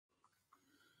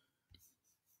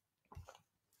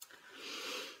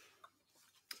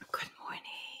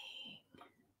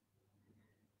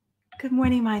Good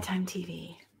morning, My Time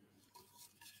TV.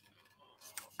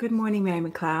 Good morning, Mary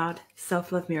McCloud,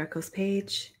 Self-Love Miracles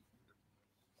page.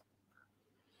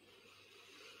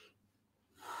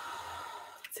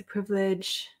 It's a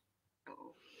privilege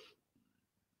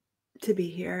to be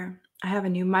here. I have a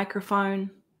new microphone.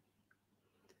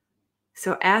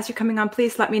 So as you're coming on,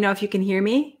 please let me know if you can hear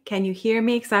me. Can you hear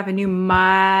me? Because I have a new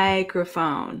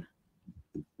microphone.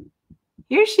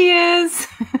 Here she is.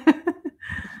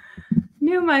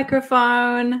 New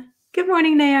microphone. Good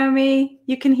morning, Naomi.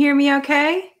 You can hear me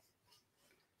okay?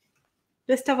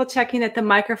 Just double checking that the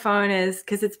microphone is,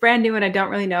 because it's brand new and I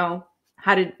don't really know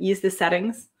how to use the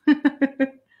settings.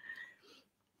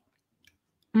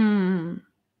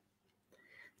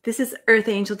 This is Earth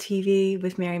Angel TV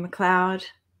with Mary McCloud.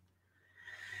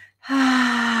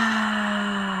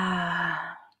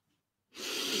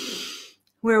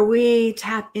 Where we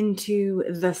tap into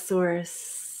the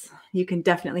source. You can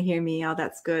definitely hear me. Oh,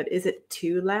 that's good. Is it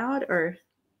too loud or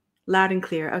loud and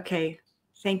clear? Okay.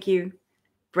 Thank you.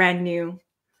 Brand new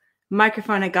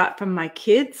microphone I got from my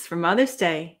kids for Mother's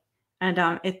Day. And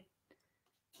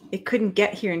it couldn't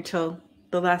get here until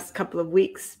the last couple of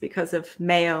weeks because of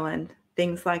mail and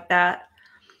things like that.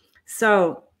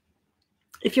 So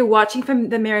if you're watching from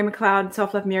the Mary McCloud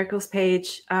Self-Love Miracles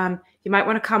page, you might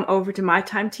want to come over to My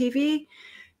Time TV.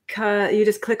 You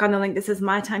just click on the link that says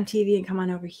My Time TV and come on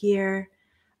over here.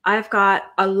 I've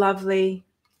got a lovely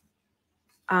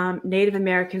Native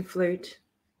American flute.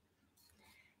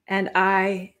 And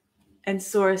I and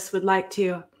Source would like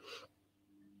to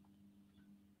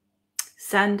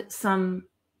send some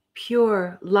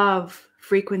pure love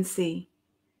frequency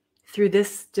through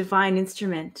this divine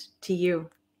instrument to you.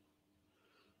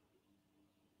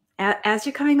 As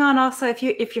you're coming on, also, if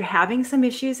you're having some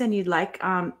issues and you'd like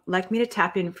me to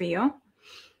tap in for you,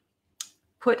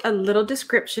 put a little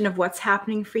description of what's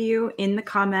happening for you in the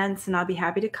comments, and I'll be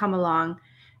happy to come along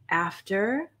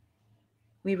after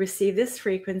we receive this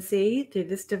frequency through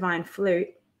this divine flute.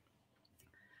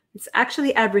 It's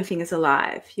actually everything is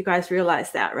alive. You guys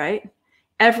realize that, right?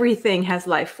 Everything has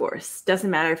life force.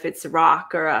 Doesn't matter if it's a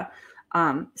rock or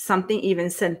something even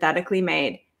synthetically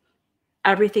made.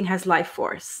 Everything has life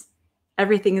force.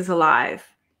 Everything is alive.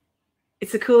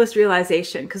 It's the coolest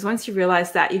realization, because once you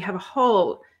realize that, you have a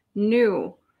whole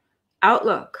new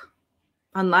outlook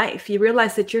on life. You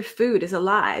realize that your food is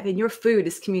alive and your food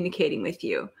is communicating with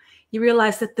you. You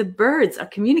realize that the birds are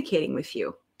communicating with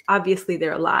you. Obviously,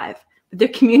 they're alive, but they're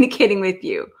communicating with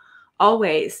you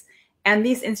always. And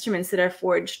these instruments that are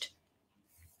forged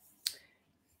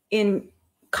in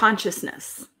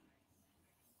consciousness,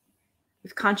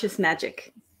 with conscious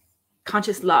magic,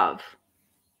 conscious love,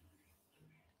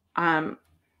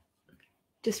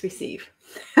 just receive.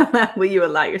 Will you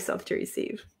allow yourself to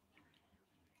receive?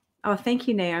 Oh, thank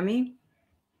you, Naomi.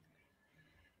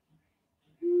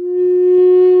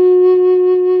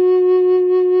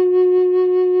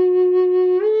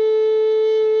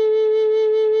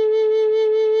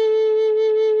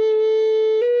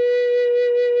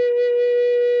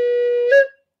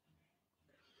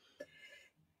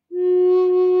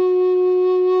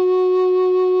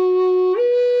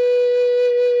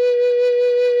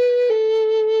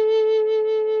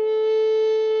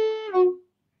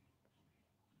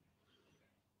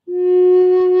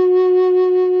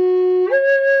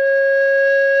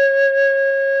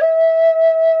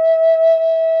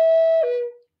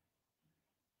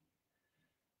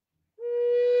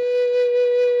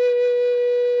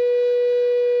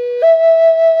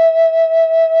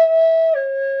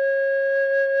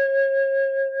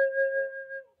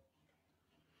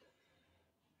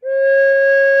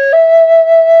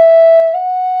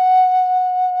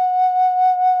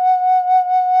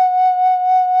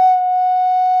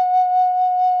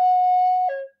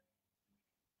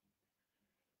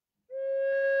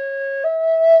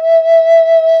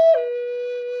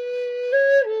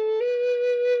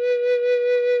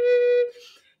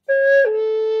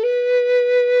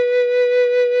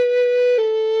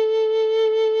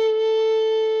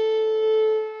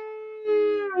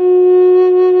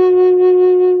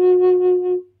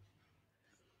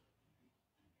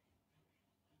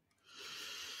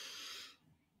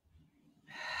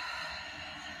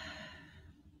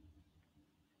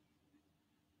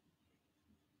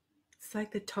 It's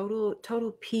like the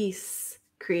total peace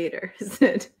creator, isn't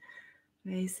it?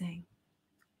 Amazing.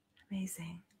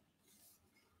 Amazing.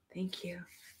 Thank you.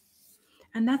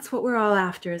 And that's what we're all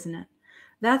after, isn't it?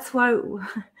 That's what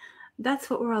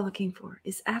we're all looking for,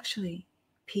 is actually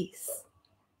peace.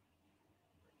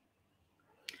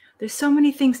 There's so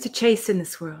many things to chase in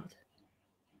this world.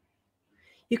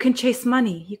 You can chase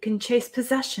money. You can chase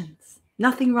possessions.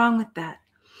 Nothing wrong with that.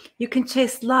 You can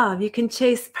chase love. You can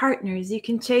chase partners. You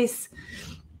can chase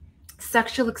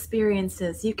sexual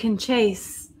experiences. You can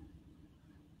chase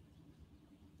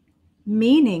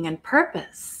meaning and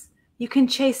purpose. You can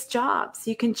chase jobs.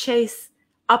 You can chase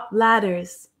up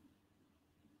ladders.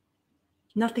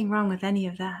 Nothing wrong with any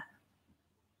of that.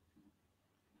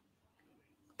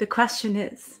 The question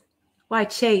is, why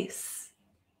chase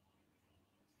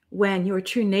when your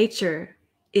true nature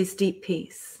is deep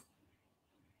peace?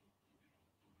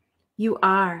 You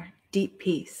are deep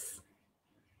peace.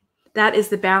 That is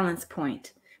the balance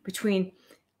point between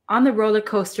on the roller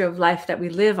coaster of life that we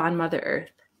live on Mother Earth.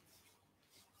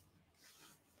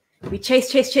 We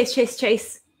chase.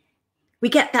 We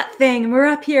get that thing and we're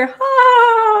up here.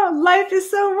 Ah, life is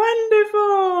so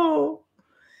wonderful.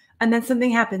 And then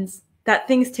something happens. That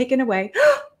thing's taken away.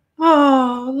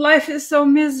 Oh, life is so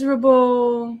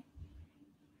miserable.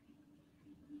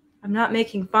 I'm not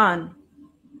making fun.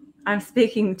 I'm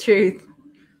speaking the truth.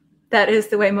 That is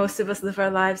the way most of us live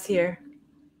our lives here.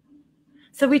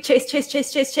 So we chase.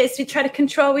 We try to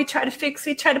control. We try to fix.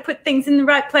 We try to put things in the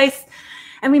right place.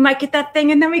 And we might get that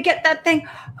thing, and then we get that thing.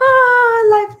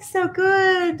 Oh, life is so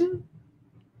good.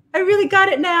 I really got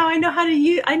it now. I know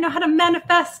how to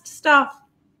manifest stuff.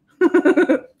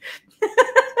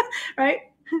 Right?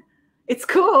 It's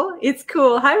cool. It's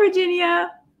cool. Hi, Virginia.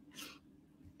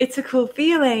 It's a cool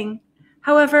feeling.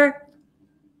 However,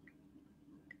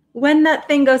 when that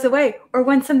thing goes away, or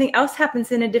when something else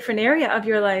happens in a different area of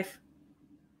your life,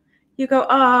 you go,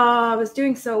 oh, I was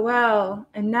doing so well,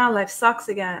 and now life sucks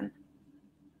again.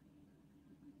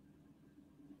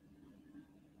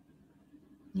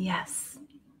 Yes.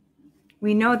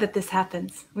 We know that this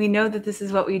happens. We know that this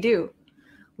is what we do.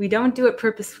 We don't do it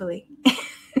purposefully.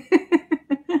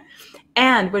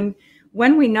 And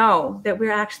when we know that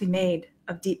we're actually made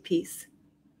of deep peace,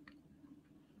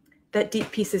 that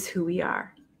deep peace is who we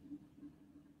are,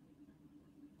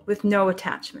 with no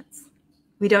attachments.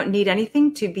 We don't need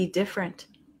anything to be different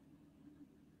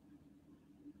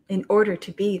in order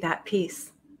to be that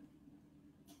peace.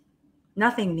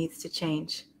 Nothing needs to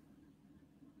change.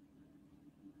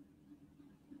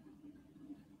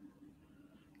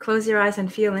 Close your eyes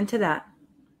and feel into that.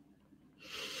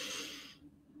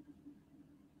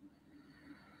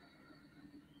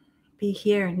 Be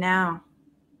here now.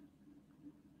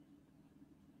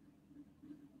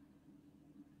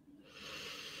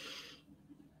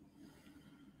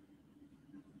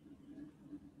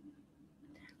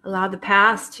 Allow the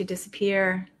past to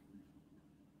disappear.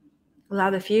 Allow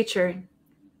the future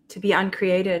to be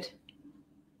uncreated.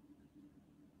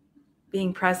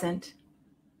 Being present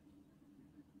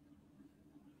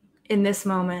in this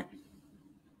moment.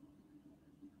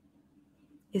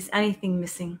 Is anything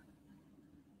missing?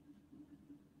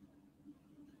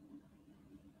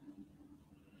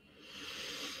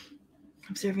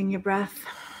 Observing your breath.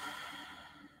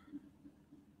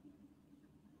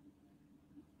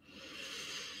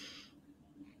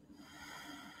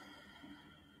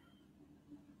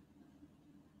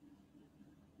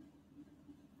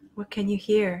 What can you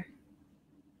hear?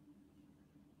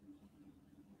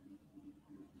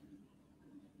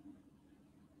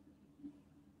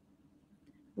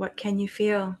 What can you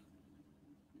feel?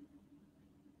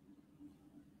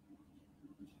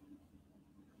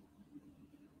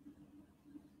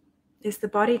 Is the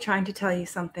body trying to tell you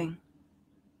something?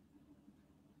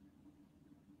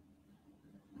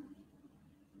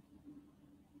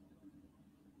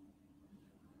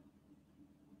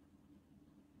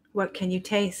 What can you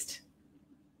taste?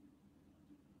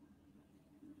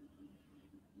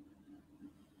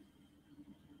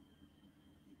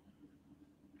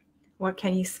 What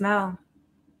can you smell?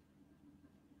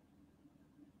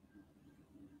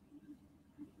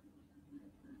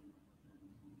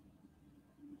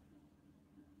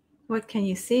 What can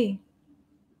you see?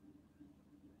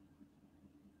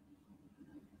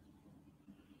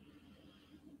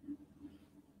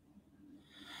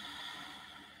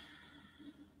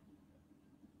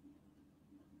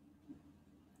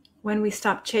 When we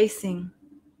stop chasing,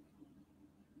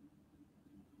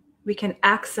 we can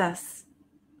access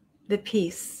the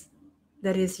peace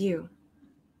that is you.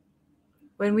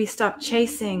 When we stop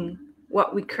chasing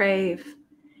what we crave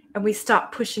and we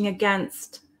stop pushing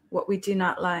against what we do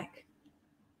not like.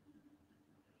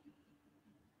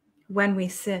 When we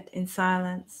sit in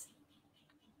silence,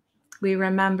 we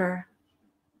remember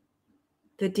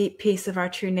the deep peace of our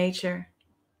true nature.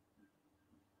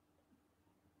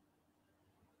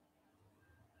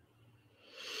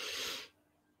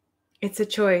 It's a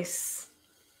choice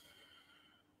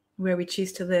where we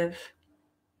choose to live.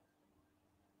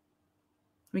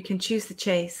 We can choose the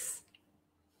chase.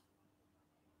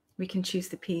 We can choose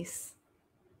the peace.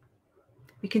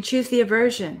 We can choose the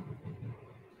aversion.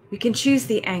 We can choose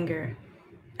the anger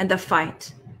and the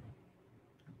fight.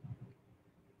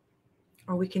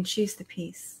 Or we can choose the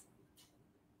peace.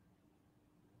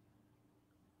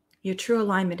 Your true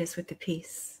alignment is with the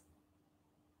peace.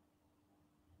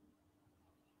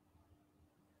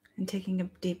 And taking a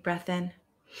deep breath in.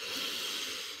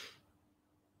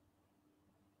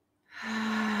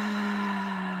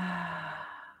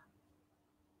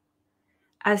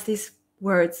 As these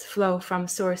words flow from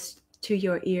source to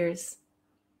your ears,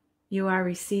 you are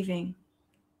receiving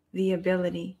the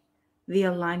ability, the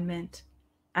alignment,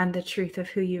 and the truth of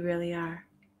who you really are.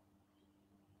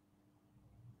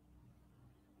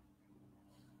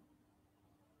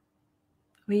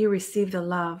 Will you receive the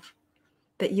love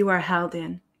that you are held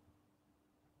in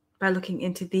by looking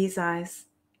into these eyes?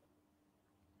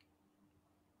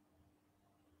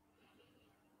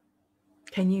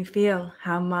 Can you feel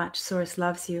how much Source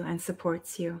loves you and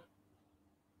supports you?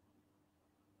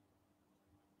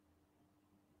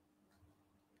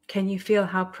 Can you feel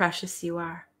how precious you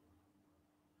are?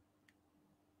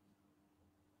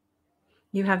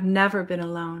 You have never been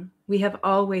alone. We have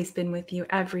always been with you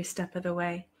every step of the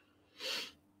way.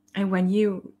 And when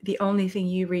the only thing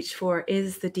you reach for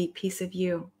is the deep peace of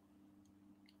you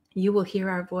will hear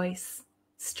our voice,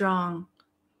 strong.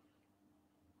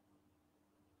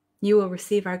 You will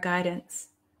receive our guidance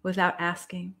without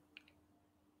asking.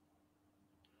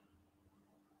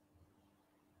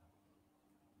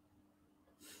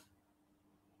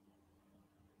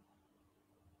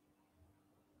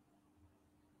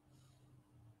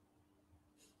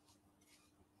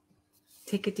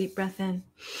 Take a deep breath in.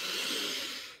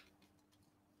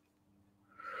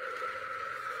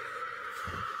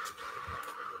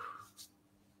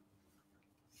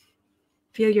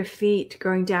 Feel your feet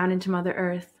growing down into Mother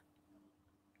Earth,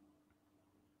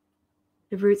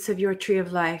 the roots of your tree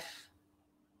of life.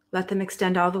 Let them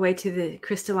extend all the way to the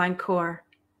crystalline core,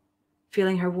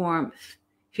 feeling her warmth,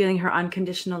 feeling her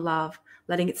unconditional love,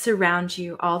 letting it surround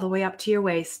you all the way up to your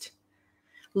waist,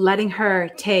 letting her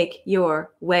take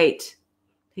your weight.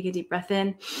 Take a deep breath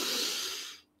in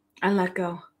and let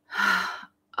go.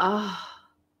 Oh.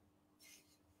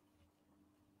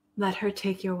 Let her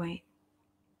take your weight.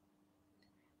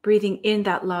 Breathing in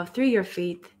that love through your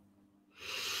feet,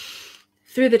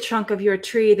 through the trunk of your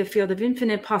tree, the field of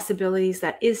infinite possibilities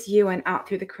that is you, and out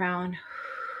through the crown.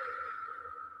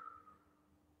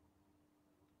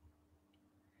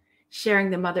 Sharing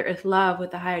the Mother Earth love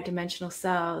with the higher dimensional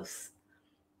selves,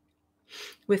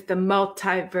 with the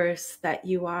multiverse that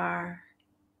you are.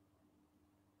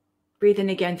 Breathe in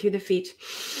again through the feet,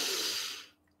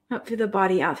 up through the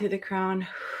body, out through the crown.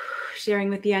 Sharing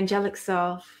with the angelic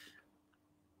self.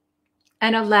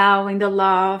 And allowing the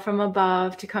love from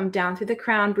above to come down through the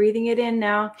crown, breathing it in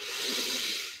now.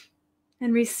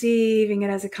 And receiving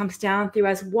it as it comes down through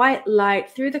as white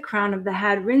light through the crown of the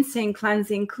head, rinsing,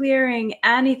 cleansing, clearing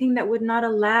anything that would not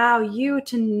allow you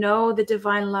to know the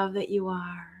divine love that you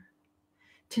are,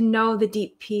 to know the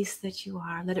deep peace that you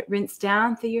are. Let it rinse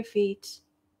down through your feet.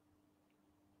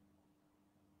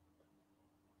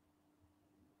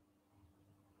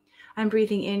 I'm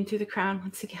breathing in through the crown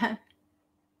once again.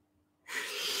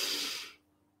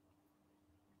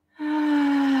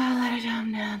 Let it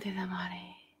come down through the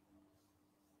body.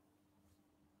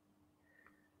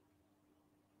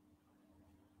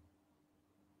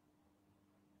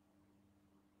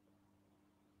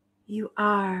 You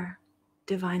are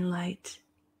divine light.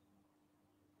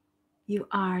 You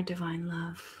are divine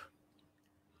love.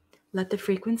 Let the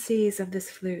frequencies of this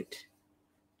flute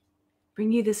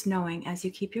bring you this knowing as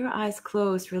you keep your eyes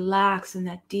closed, relax in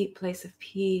that deep place of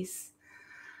peace,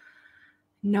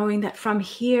 knowing that from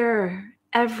here,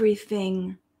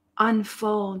 everything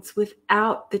unfolds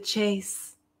without the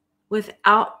chase,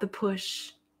 without the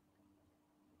push,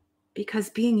 because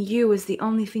being you is the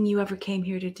only thing you ever came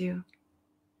here to do.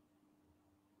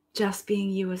 Just being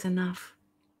you is enough.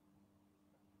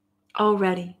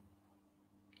 Already.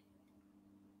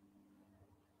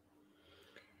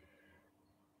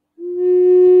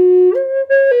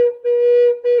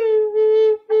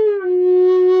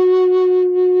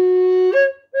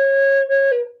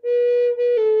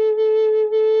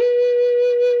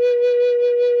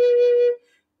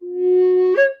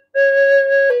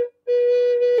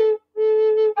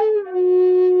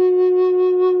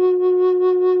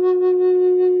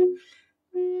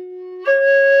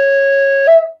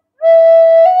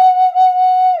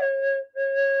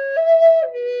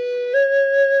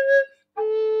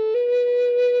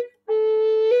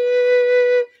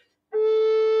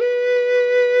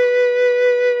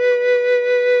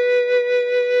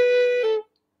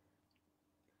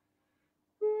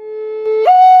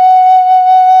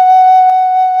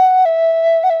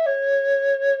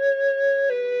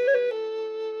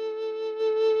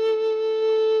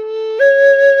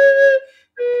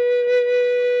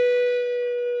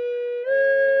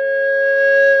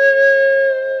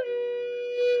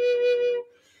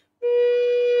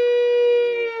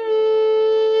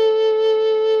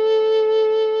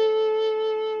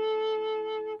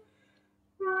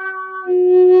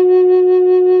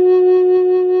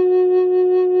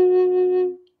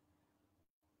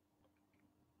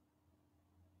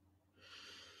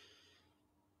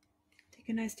 Take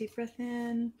a nice deep breath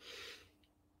in.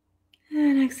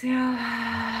 And exhale.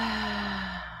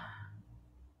 I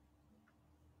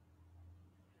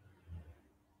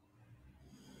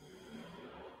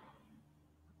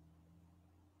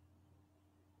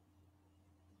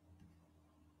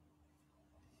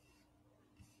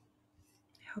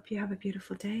hope you have a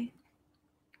beautiful day.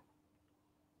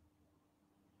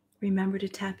 Remember to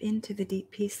tap into the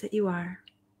deep peace that you are.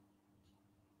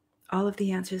 All of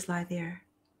the answers lie there.